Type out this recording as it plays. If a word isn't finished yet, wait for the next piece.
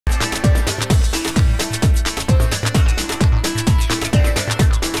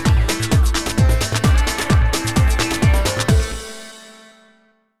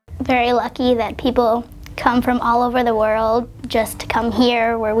lucky that people come from all over the world just to come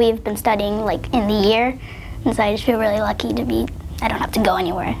here where we've been studying like in the year. And so I just feel really lucky to be, I don't have to go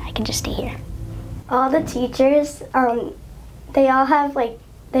anywhere. I can just stay here. All the teachers, they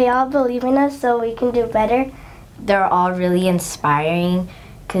all believe in us so we can do better. They're all really inspiring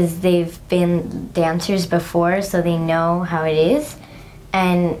because they've been dancers before, so they know how it is.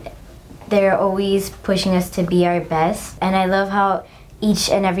 And they're always pushing us to be our best. And I love how each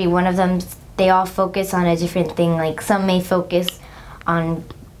and every one of them, they all focus on a different thing. Like some may focus on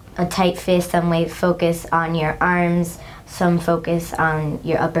a tight fist, some may focus on your arms, some focus on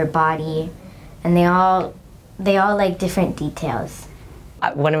your upper body. And they all like different details.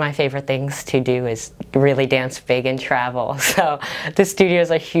 One of my favorite things to do is really dance big and travel. So the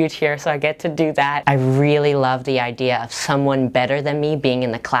studios are huge here, so I get to do that. I really love the idea of someone better than me being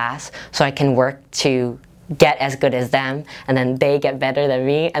in the class, so I can work to get as good as them, and then they get better than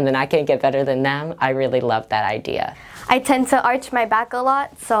me, and then I can get better than them. I really love that idea. I tend to arch my back a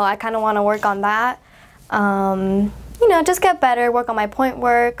lot, so I kind of want to work on that. You know, just get better, work on my point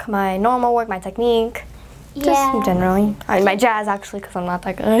work, my normal work, my technique. Just generally. My jazz, actually, because I'm not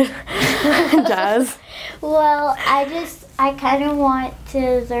that good. Jazz. Well, I kind of want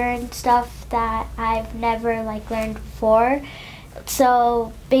to learn stuff that I've never learned before.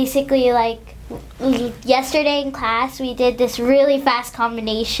 So basically, yesterday in class, we did this really fast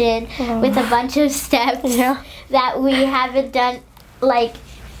combination with a bunch of steps that we haven't done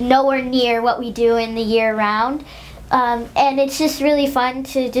nowhere near what we do in the year round. And it's just really fun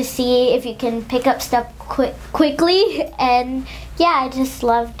to just see if you can pick up stuff quickly, and yeah, I just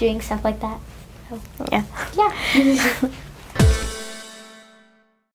love doing stuff like that. So, yeah.